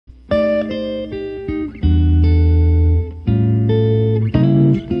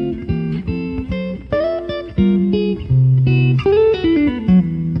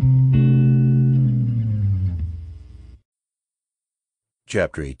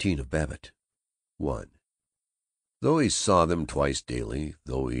Chapter 18 of Babbitt. 1. Though he saw them twice daily,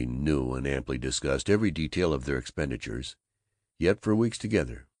 though he knew and amply discussed every detail of their expenditures, yet for weeks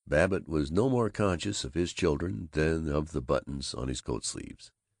together Babbitt was no more conscious of his children than of the buttons on his coat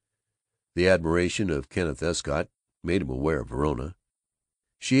sleeves. The admiration of Kenneth Escott made him aware of Verona.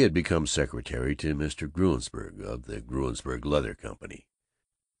 She had become secretary to Mr. Gruensberg of the Gruensberg Leather Company.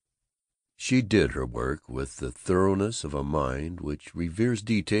 She did her work with the thoroughness of a mind which reveres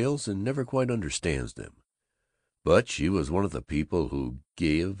details and never quite understands them. But she was one of the people who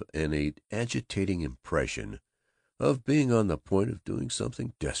give an agitating impression of being on the point of doing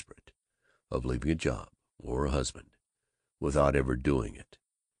something desperate, of leaving a job or a husband, without ever doing it.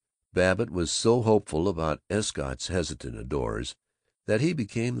 Babbitt was so hopeful about Escott's hesitant ardors that he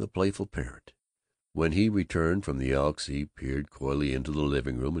became the playful parent. When he returned from the Elks he peered coyly into the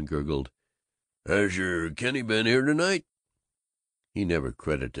living room and gurgled, "Has your Kenny been here tonight?" He never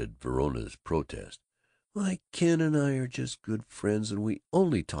credited Verona's protest. "Why, Ken and I are just good friends, and we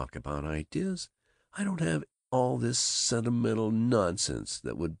only talk about ideas. I don't have all this sentimental nonsense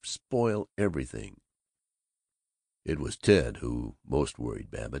that would spoil everything." It was Ted who most worried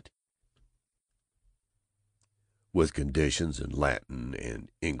Babbitt. With conditions in Latin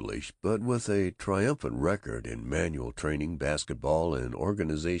and English, but with a triumphant record in manual training, basket-ball, and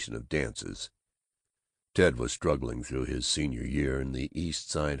organization of dances, Ted was struggling through his senior year in the East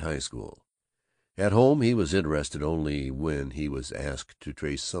Side High School. At home he was interested only when he was asked to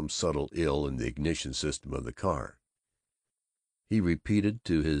trace some subtle ill in the ignition system of the car. He repeated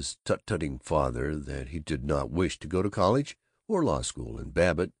to his tut-tutting father that he did not wish to go to college or law school, and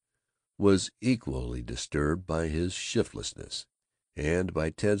Babbitt was equally disturbed by his shiftlessness, and by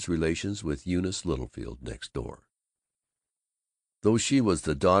Ted's relations with Eunice Littlefield next door. Though she was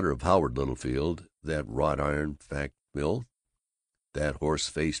the daughter of Howard Littlefield, that wrought iron fact mill, that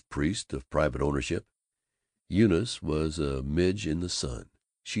horse-faced priest of private ownership, Eunice was a midge in the sun.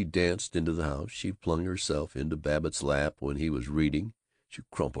 She danced into the house. She flung herself into Babbitt's lap when he was reading. She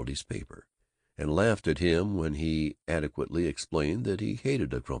crumpled his paper, and laughed at him when he adequately explained that he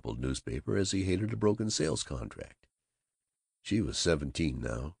hated a crumpled newspaper as he hated a broken sales contract. She was 17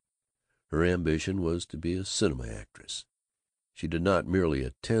 now. Her ambition was to be a cinema actress. She did not merely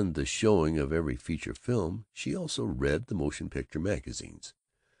attend the showing of every feature film, she also read the motion picture magazines,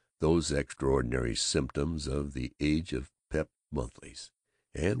 those extraordinary symptoms of the age of pep monthlies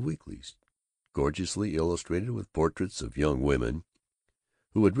and weeklies, gorgeously illustrated with portraits of young women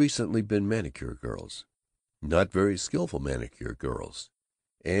who had recently been manicure girls, not very skillful manicure girls,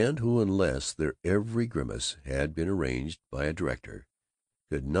 and who, unless their every grimace had been arranged by a director,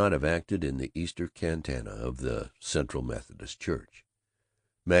 could not have acted in the Easter cantata of the Central Methodist Church.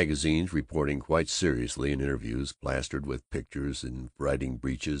 Magazines reporting quite seriously in interviews plastered with pictures in riding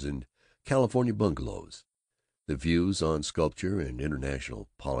breeches and California bungalows. The views on sculpture and international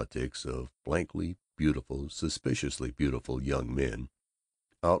politics of blankly beautiful, suspiciously beautiful young men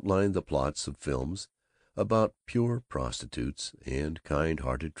outlined the plots of films about pure prostitutes and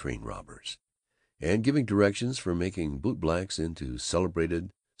kind-hearted train robbers, and giving directions for making bootblacks into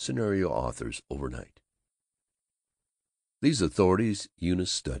celebrated scenario authors overnight. These authorities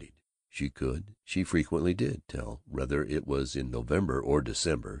Eunice studied. She frequently did, tell whether it was in November or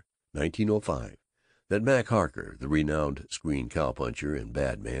December, 1905, that Mac Harker, the renowned screen cowpuncher and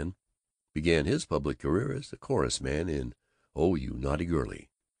bad man, began his public career as a chorus man in "Oh, You Naughty Girlie."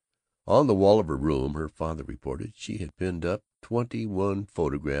 On the wall of her room, her father reported, she had pinned up 21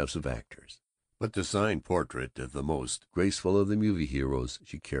 photographs of actors, but the signed portrait of the most graceful of the movie heroes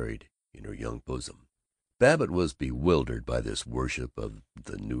she carried in her young bosom. Babbitt was bewildered by this worship of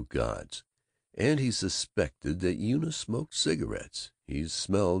the new gods, and he suspected that Eunice smoked cigarettes. He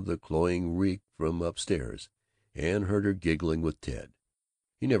smelled the cloying reek from upstairs, and heard her giggling with Ted.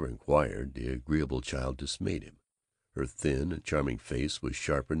 He never inquired. The agreeable child dismayed him. Her thin and charming face was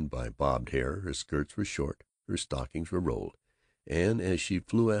sharpened by bobbed hair, her skirts were short, her stockings were rolled, and as she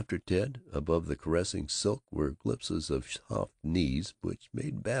flew after Ted, above the caressing silk were glimpses of soft knees which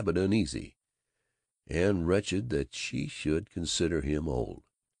made Babbitt uneasy and wretched that she should consider him old.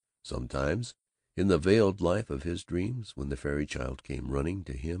 Sometimes, in the veiled life of his dreams, when the fairy child came running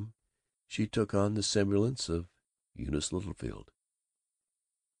to him, she took on the semblance of Eunice Littlefield.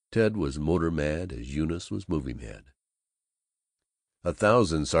 Ted was motor mad as Eunice was movie mad.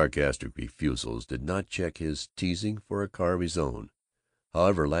 1,000 sarcastic refusals did not check his teasing for a car of his own.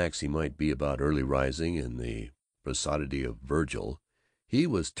 However lax he might be about early rising and the prosody of Virgil, he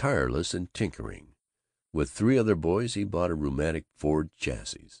was tireless in tinkering. With 3 other boys he bought a rheumatic Ford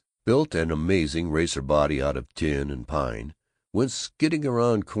chassis, built an amazing racer body out of tin and pine, went skidding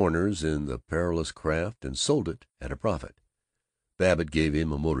around corners in the perilous craft, and sold it at a profit. Babbitt gave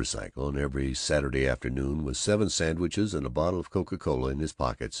him a motorcycle, and every Saturday afternoon, with 7 sandwiches and a bottle of Coca-Cola in his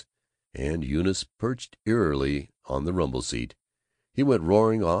pockets, and Eunice perched eerily on the rumble seat, he went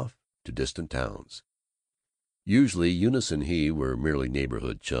roaring off to distant towns. Usually Eunice and he were merely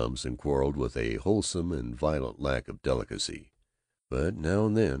neighborhood chums, and quarreled with a wholesome and violent lack of delicacy. But now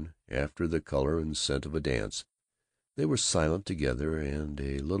and then, after the color and scent of a dance, they were silent together and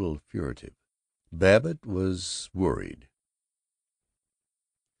a little furtive. Babbitt was worried.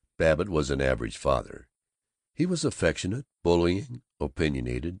 Babbitt was an average father. He was affectionate, bullying,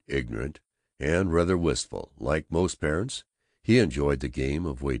 opinionated, ignorant, and rather wistful. Like most parents, he enjoyed the game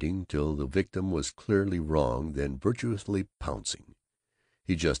of waiting till the victim was clearly wrong, then virtuously pouncing.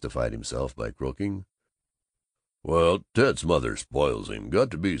 He justified himself by croaking, "Well, Ted's mother spoils him.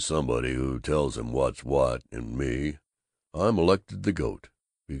 Got to be somebody who tells him what's what, and me, I'm elected the goat,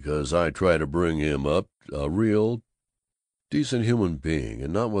 because I try to bring him up a real decent human being,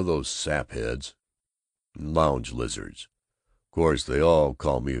 and not one of those sapheads and lounge lizards. Course they all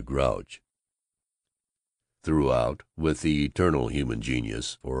call me a grouch." Throughout, with the eternal human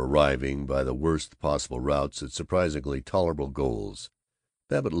genius for arriving by the worst possible routes at surprisingly tolerable goals,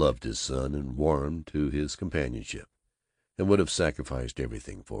 Babbitt loved his son and warmed to his companionship, and would have sacrificed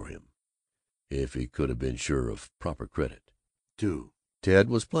everything for him, if he could have been sure of proper credit, too. Ted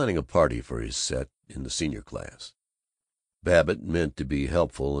was planning a party for his set in the senior class. Babbitt meant to be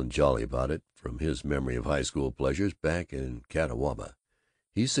helpful and jolly about it. From his memory of high school pleasures back in Catawba,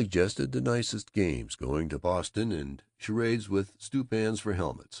 he suggested the nicest games, going to Boston, and charades with stewpans for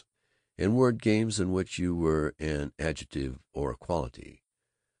helmets, and word games in which you were an adjective or a quality.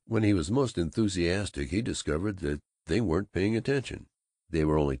 When he was most enthusiastic, he discovered that they weren't paying attention. They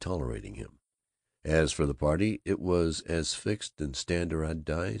were only tolerating him. As for the party, it was as fixed and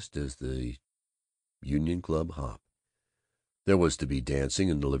standardized as the Union Club hop. There was to be dancing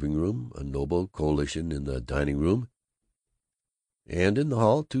in the living room, a noble collation in the dining room, and in the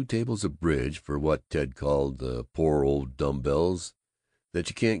hall 2 tables of bridge for what Ted called the poor old dumb-bells that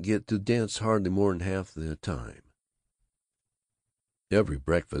you can't get to dance hardly more than half the time. Every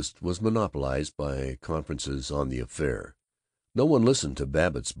breakfast was monopolized by conferences on the affair. No one listened to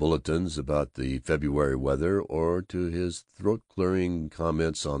Babbitt's bulletins about the February weather, or to his throat-clearing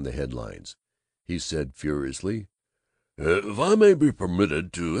comments on the headlines. He said furiously, "If I may be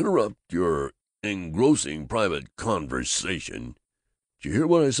permitted to interrupt your engrossing private conversation, did you hear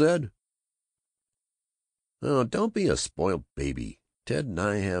what I said?" "Oh, don't be a spoiled baby. Ted and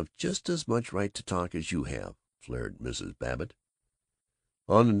I have just as much right to talk as you have," flared Mrs. Babbitt.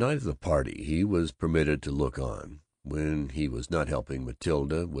 On the night of the party he was permitted to look on, when he was not helping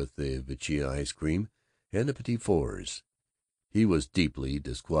Matilda with the Vecchia ice cream and the Petit Fours. He was deeply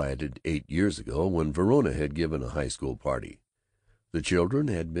disquieted 8 years ago, when Verona had given a high school party. The children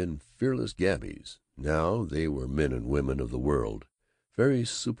had been fearless Gabbies. Now they were men and women of the world, very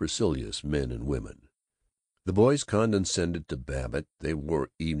supercilious men and women. The boys condescended to Babbitt. They wore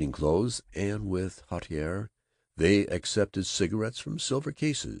evening clothes, and with hauteur they accepted cigarettes from silver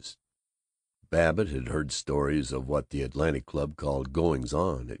cases. Babbitt had heard stories of what the Atlantic Club called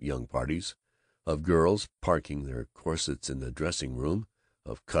goings-on at young parties, of girls parking their corsets in the dressing-room,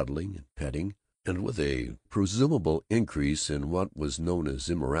 of cuddling and petting, and with a presumable increase in what was known as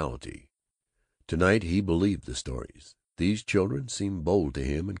immorality. Tonight he believed the stories. These children seemed bold to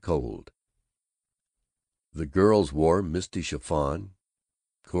him and cold. The girls wore misty chiffon,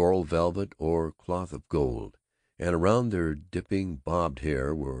 coral velvet, or cloth of gold, and around their dipping bobbed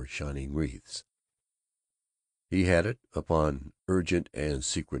hair were shining wreaths. He had it, upon urgent and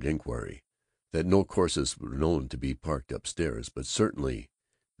secret inquiry, that no corsets were known to be parked upstairs, but certainly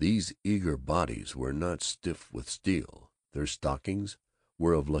these eager bodies were not stiff with steel. Their stockings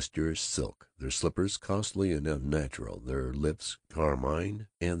were of lustrous silk, their slippers costly and unnatural, their lips carmine,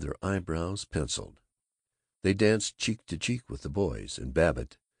 and their eyebrows penciled. They danced cheek to cheek with the boys, and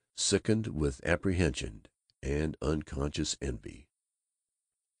Babbitt sickened with apprehension and unconscious envy.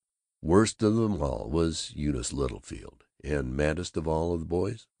 Worst of them all was Eunice Littlefield, and maddest of all of the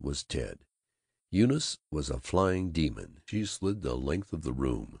boys was Ted. Eunice was a flying demon. She slid the length of the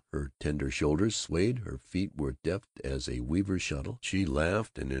room. Her tender shoulders swayed, her feet were deft as a weaver's shuttle. She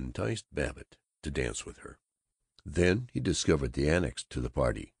laughed and enticed Babbitt to dance with her. Then he discovered the annex to the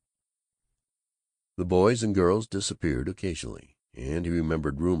party. The boys and girls disappeared occasionally, and he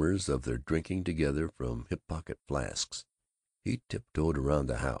remembered rumors of their drinking together from hip-pocket flasks. He tiptoed around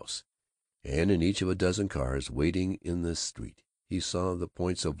the house, and in each of a dozen cars waiting in the street he saw the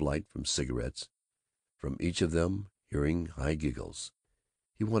points of light from cigarettes. From each of them hearing high giggles.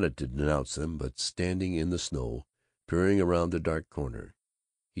 He wanted to denounce them, but standing in the snow, peering around the dark corner,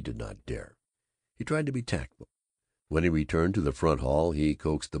 he did not dare. He tried to be tactful. When he returned to the front hall, he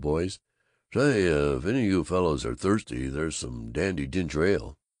coaxed the boys, "Say, if any of you fellows are thirsty, there's some dandy ginger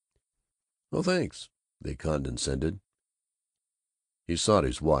ale." "Oh, thanks," they condescended. He sought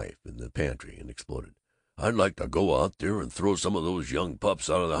his wife in the pantry and exploded, "I'd like to go out there and throw some of those young pups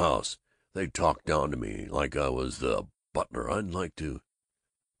out of the house. They talk down to me like I was the butler. I'd like to—"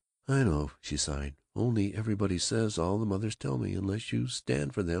 "I know," she sighed. "Only everybody says, all the mothers tell me, unless you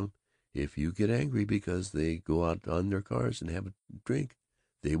stand for them, if you get angry because they go out on their cars and have a drink,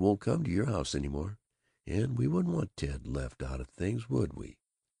 they won't come to your house any more. And we wouldn't want Ted left out of things, would we?"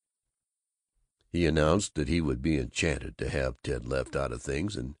 He announced that he would be enchanted to have Ted left out of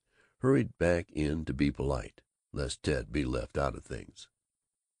things, and hurried back in to be polite, lest Ted be left out of things.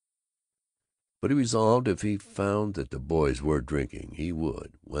 But he resolved if he found that the boys were drinking, he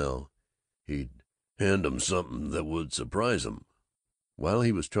would, well, he'd hand 'em something that would surprise 'em. While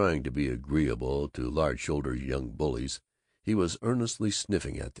he was trying to be agreeable to large-shouldered young bullies, he was earnestly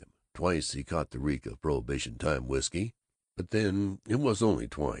sniffing at them. Twice he caught the reek of Prohibition-time whisky, but then it was only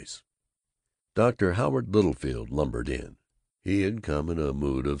twice. Dr. Howard Littlefield lumbered in. He had come in a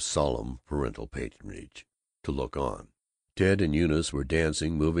mood of solemn parental patronage, to look on. Ted and Eunice were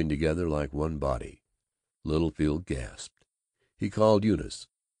dancing, moving together like one body. Littlefield gasped. He called Eunice.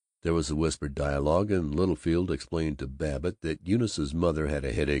 There was a whispered dialogue, and Littlefield explained to Babbitt that Eunice's mother had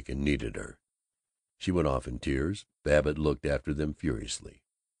a headache and needed her. She went off in tears. Babbitt looked after them furiously.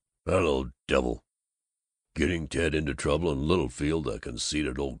 "Hello, devil!" Getting Ted into trouble, and Littlefield, a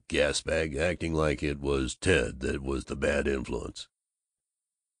conceited old gasbag, acting like it was Ted that was the bad influence.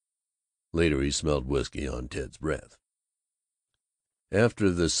 Later he smelled whisky on Ted's breath. After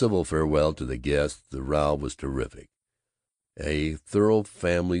the civil farewell to the guests, the row was terrific. A thorough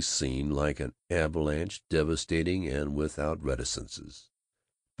family scene, like an avalanche, devastating and without reticences.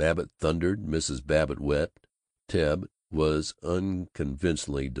 Babbitt thundered, Mrs. Babbitt wept, Ted was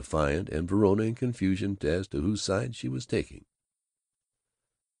unconvincingly defiant, and Verona in confusion as to whose side she was taking.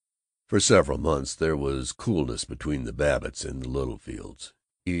 For several months there was coolness between the Babbitts and the Littlefields,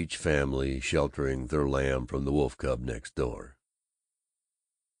 each family sheltering their lamb from the wolf cub next door.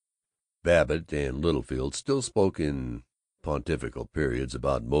 Babbitt and Littlefield still spoke in pontifical periods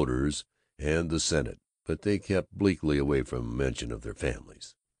about motors and the Senate, but they kept bleakly away from mention of their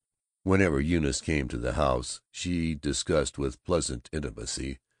families. Whenever Eunice came to the house, she discussed with pleasant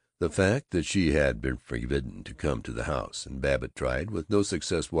intimacy the fact that she had been forbidden to come to the house, and Babbitt tried, with no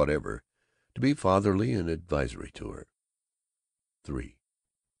success whatever, to be fatherly and advisory to her. 3.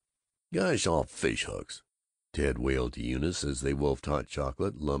 "Gosh, all fish hooks!" Ted wailed to Eunice as they wolfed hot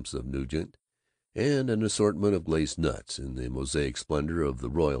chocolate, lumps of nougat, and an assortment of glaced nuts in the mosaic splendor of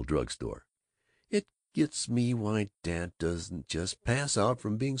the Royal Drug Store. "It gets me why Dad doesn't just pass out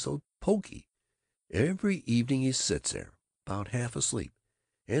from being so poky. Every evening he sits there, about half asleep,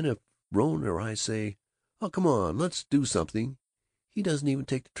 and if Rone or I say, 'Oh, come on, let's do something,' he doesn't even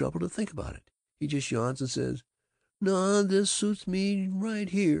take the trouble to think about it. He just yawns and says, 'No, this suits me right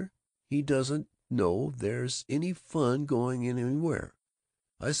here.' He doesn't know there's any fun going in anywhere.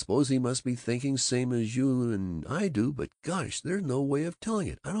 I suppose he must be thinking same as you and I do, but gosh, there's no way of telling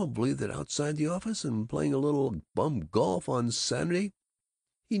it. I don't believe that outside the office and playing a little bum golf on Saturday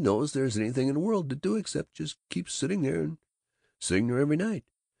he knows there's anything in the world to do except just keep sitting there and sitting there every night,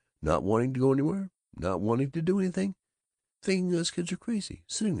 not wanting to go anywhere, not wanting to do anything, thinking us kids are crazy,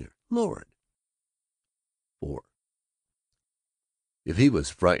 sitting there. Lord!" 4. If he was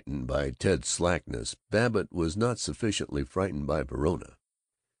frightened by Ted's slackness, Babbitt was not sufficiently frightened by Verona.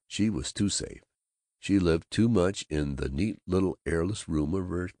 She was too safe. She lived too much in the neat little airless room of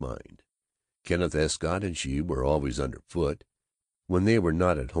her mind. Kenneth Escott and she were always underfoot. When they were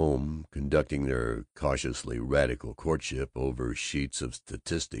not at home conducting their cautiously radical courtship over sheets of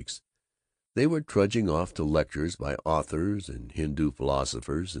statistics, they were trudging off to lectures by authors and Hindu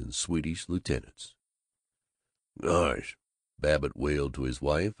philosophers and Swedish lieutenants. "Gosh," Babbitt wailed to his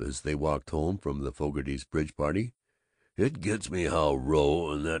wife as they walked home from the Fogartys' bridge party, "it gets me how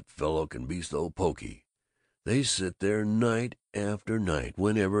Roe and that fellow can be so poky. They sit there night after night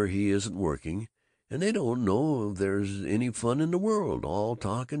whenever he isn't working, and they don't know there's any fun in the world, all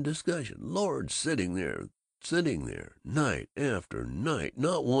talk and discussion. Lord, sitting there, night after night,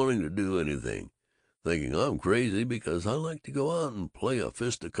 not wanting to do anything, thinking I'm crazy because I like to go out and play a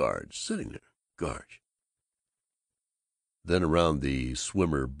fist of cards. Sitting there. Gosh!" Then around the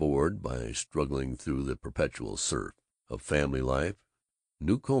swimmer board, by struggling through the perpetual surf of family life,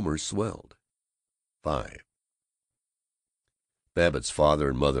 new combers swelled. 5. Babbitt's father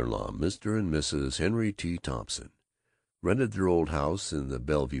and mother-in-law, Mr. and Mrs. Henry T. Thompson, rented their old house in the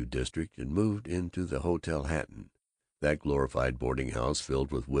Bellevue district and moved into the Hotel Hatton, that glorified boarding house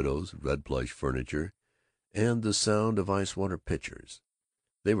filled with widows, red plush furniture, and the sound of ice-water pitchers.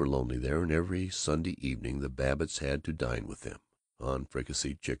 They were lonely there, and every Sunday evening the Babbitts had to dine with them on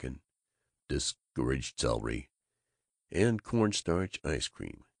fricasseed chicken, discouraged celery, and cornstarch ice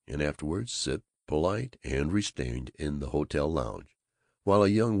cream, and afterwards sit polite and restrained in the hotel lounge while a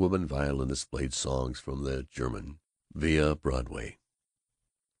young woman violinist played songs from the German via Broadway.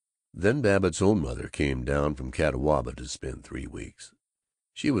 Then Babbitt's own mother came down from Catawba to spend 3 weeks.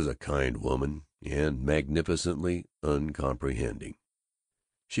 She was a kind woman and magnificently uncomprehending.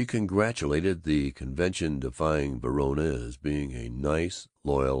 She congratulated the convention-defying Verona as being a nice,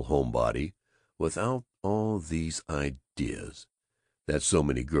 loyal home-body without all these ideas that so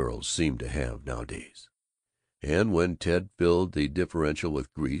many girls seem to have nowadays. And when Ted filled the differential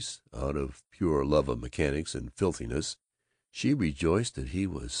with grease, out of pure love of mechanics and filthiness, she rejoiced that he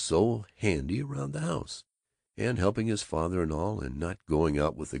was so handy around the house, and helping his father and all, and not going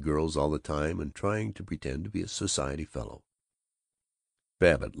out with the girls all the time and trying to pretend to be a society fellow.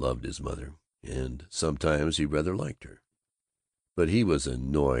 Babbitt loved his mother, and sometimes he rather liked her. But he was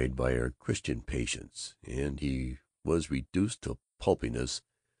annoyed by her Christian patience, and he was reduced to pulpiness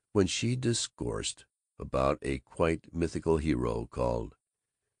when she discoursed about a quite mythical hero called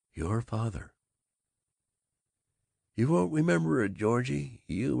Your Father. "You won't remember it, Georgie.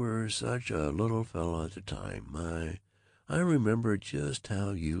 You were such a little fellow at the time. I remember just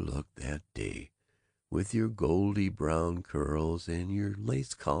how you looked that day, with your goldy brown curls and your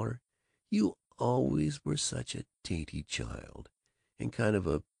lace collar. You always were such a dainty child, and kind of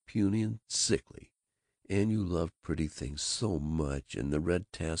a puny and sickly, and you loved pretty things so much, and the red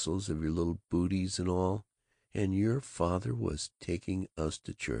tassels of your little booties and all. And your father was taking us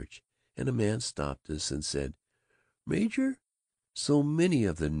to church, and a man stopped us and said, 'Major.' So many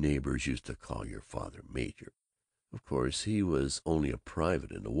of the neighbors used to call your father Major. Of course he was only a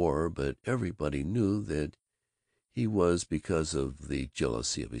private in the war, but everybody knew that he was because of the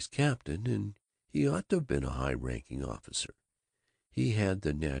jealousy of his captain, and he ought to have been a high-ranking officer. He had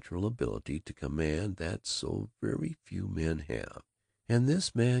the natural ability to command that so very few men have. And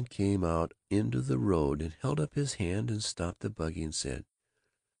this man came out into the road and held up his hand and stopped the buggy and said,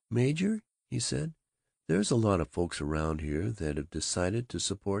 'Major,' he said, 'there's a lot of folks around here that have decided to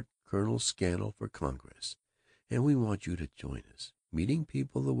support Colonel Scannell for Congress, and we want you to join us, meeting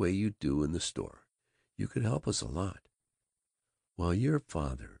people the way you do in the store. You could help us a lot.' Well, your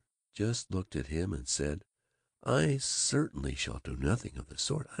father just looked at him and said, 'I certainly shall do nothing of the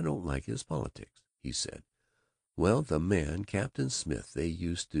sort. I don't like his politics,' he said. Well, the man, Captain Smith they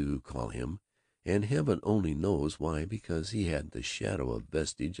used to call him, and heaven only knows why, because he hadn't the shadow of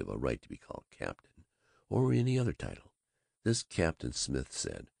vestige of a right to be called captain, or any other title, this Captain Smith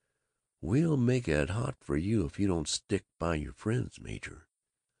said, 'We'll make it hot for you if you don't stick by your friends, Major.'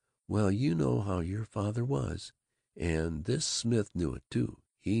 Well, you know how your father was, and this Smith knew it, too.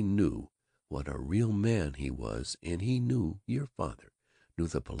 He knew what a real man he was, and he knew your father knew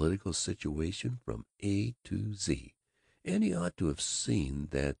the political situation from A to Z, and he ought to have seen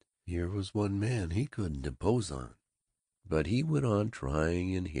that here was one man he couldn't impose on. But he went on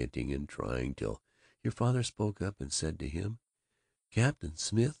trying and hinting and trying, till your father spoke up and said to him, 'Captain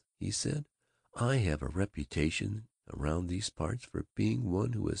Smith,' he said, 'I have a reputation around these parts for being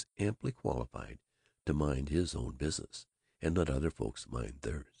one who is amply qualified to mind his own business, and let other folks mind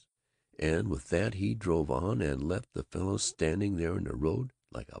theirs.' And with that he drove on and left the fellow standing there in the road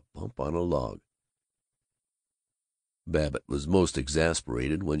like a bump on a log." Babbitt was most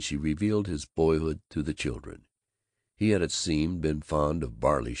exasperated when she revealed his boyhood to the children. He had, it seemed, been fond of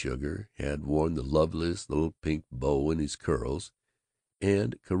barley sugar, had worn the loveliest little pink bow in his curls,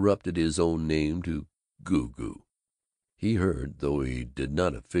 and corrupted his own name to Goo Goo. He heard, though he did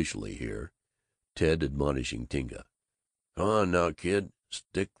not officially hear, Ted admonishing Tinka, "Come on now, kid.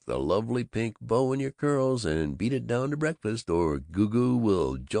 Stick the lovely pink bow in your curls and beat it down to breakfast, or Goo Goo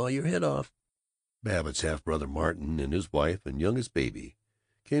will jaw your head off." Babbitt's half-brother Martin and his wife and youngest baby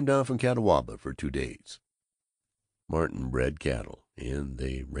came down from Catawba for 2 days. Martin bred cattle, and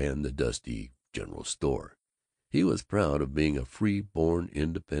they ran the dusty general store. He was proud of being a free-born,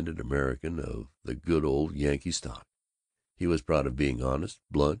 independent American of the good old Yankee stock. He was proud of being honest,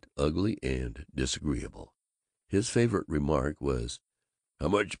 blunt, ugly, and disagreeable. His favorite remark was, "How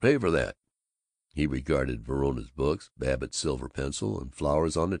much you pay for that?" He regarded Verona's books, Babbitt's silver pencil, and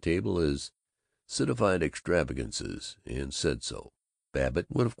flowers on the table as citified extravagances, and said so. Babbitt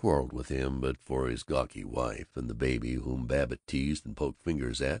would have quarreled with him but for his gawky wife and the baby, whom Babbitt teased and poked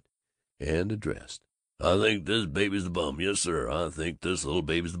fingers at and addressed. "I think this baby's the bum. Yes, sir, I think this little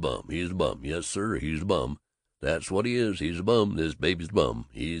baby's the bum. He's a bum. Yes, sir, he's a bum. That's what he is. He's a bum. This baby's a bum.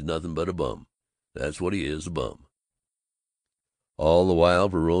 He's nothing but a bum. That's what he is, a bum." All the while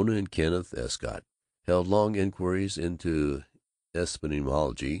Verona and Kenneth Escott held long inquiries into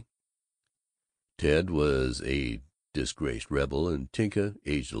epistemology. Ted was a disgraced rebel, and Tinka,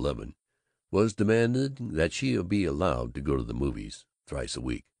 aged 11, was demanding that she be allowed to go to the movies thrice a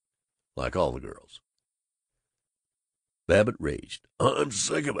week, like all the girls. Babbitt raged, "I'm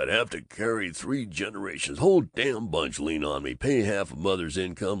sick of it. Have to carry 3 generations. Whole damn bunch lean on me. Pay half of Mother's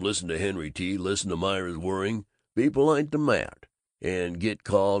income. Listen to Henry T. Listen to Myra's worrying. Be polite to Matt. And get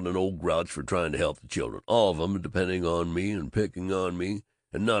called an old grouch for trying to help the children. All of 'em depending on me and picking on me,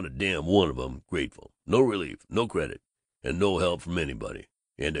 and not a damn one of 'em grateful. No relief, no credit, and no help from anybody.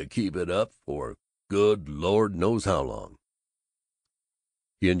 And to keep it up for good Lord knows how long."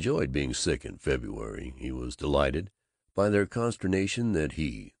 He enjoyed being sick in February. He was delighted by their consternation that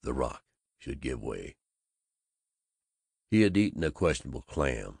he, the Rock, should give way. He had eaten a questionable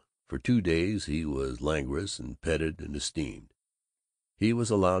clam. For 2 days he was languorous and petted and esteemed. He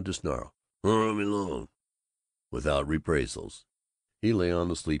was allowed to snarl, "Leave me alone," without reprisals. He lay on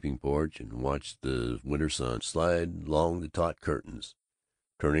the sleeping porch and watched the winter sun slide along the taut curtains,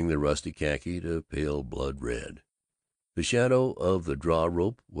 turning the rusty khaki to pale blood red. The shadow of the draw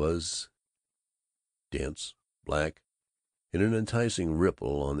rope was dense, black, in an enticing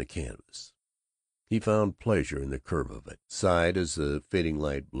ripple on the canvas. He found pleasure in the curve of it, sighed as the fading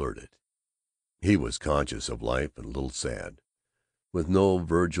light blurred it. He was conscious of life and a little sad, with no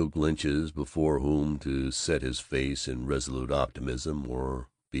Virgil Gunches before whom to set his face in resolute optimism, or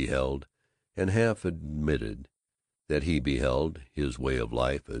beheld, and half admitted that he beheld, his way of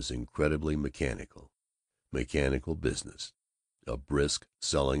life as incredibly mechanical. Mechanical business, a brisk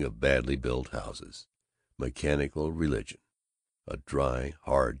selling of badly built houses. Mechanical religion, a dry,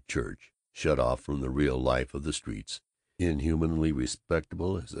 hard church shut off from the real life of the streets, inhumanly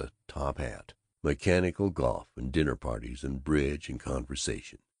respectable as a top hat. Mechanical golf and dinner parties and bridge and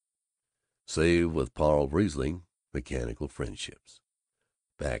conversation. Save with Paul Riesling, mechanical friendships.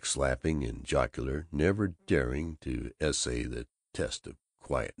 Backslapping and jocular, never daring to essay the test of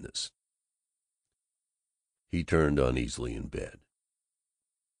quietness. He turned uneasily in bed.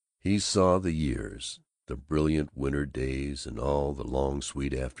 He saw the years, the brilliant winter days and all the long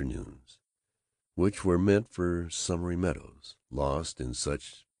sweet afternoons, which were meant for summery meadows, lost in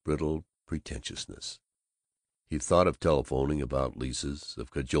such brittle pretentiousness. He thought of telephoning about leases,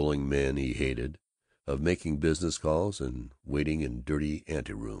 of cajoling men he hated, of making business calls and waiting in dirty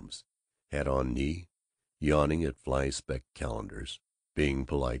anterooms, hat on knee, yawning at fly-specked calendars, being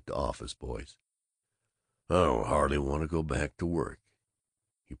polite to office boys. "I don't hardly want to go back to work,"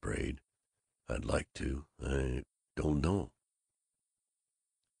 he prayed. "I'd like to. I don't know."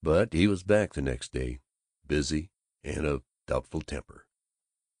 But he was back the next day, busy and of doubtful temper.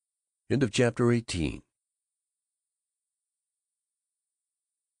 Chapter 18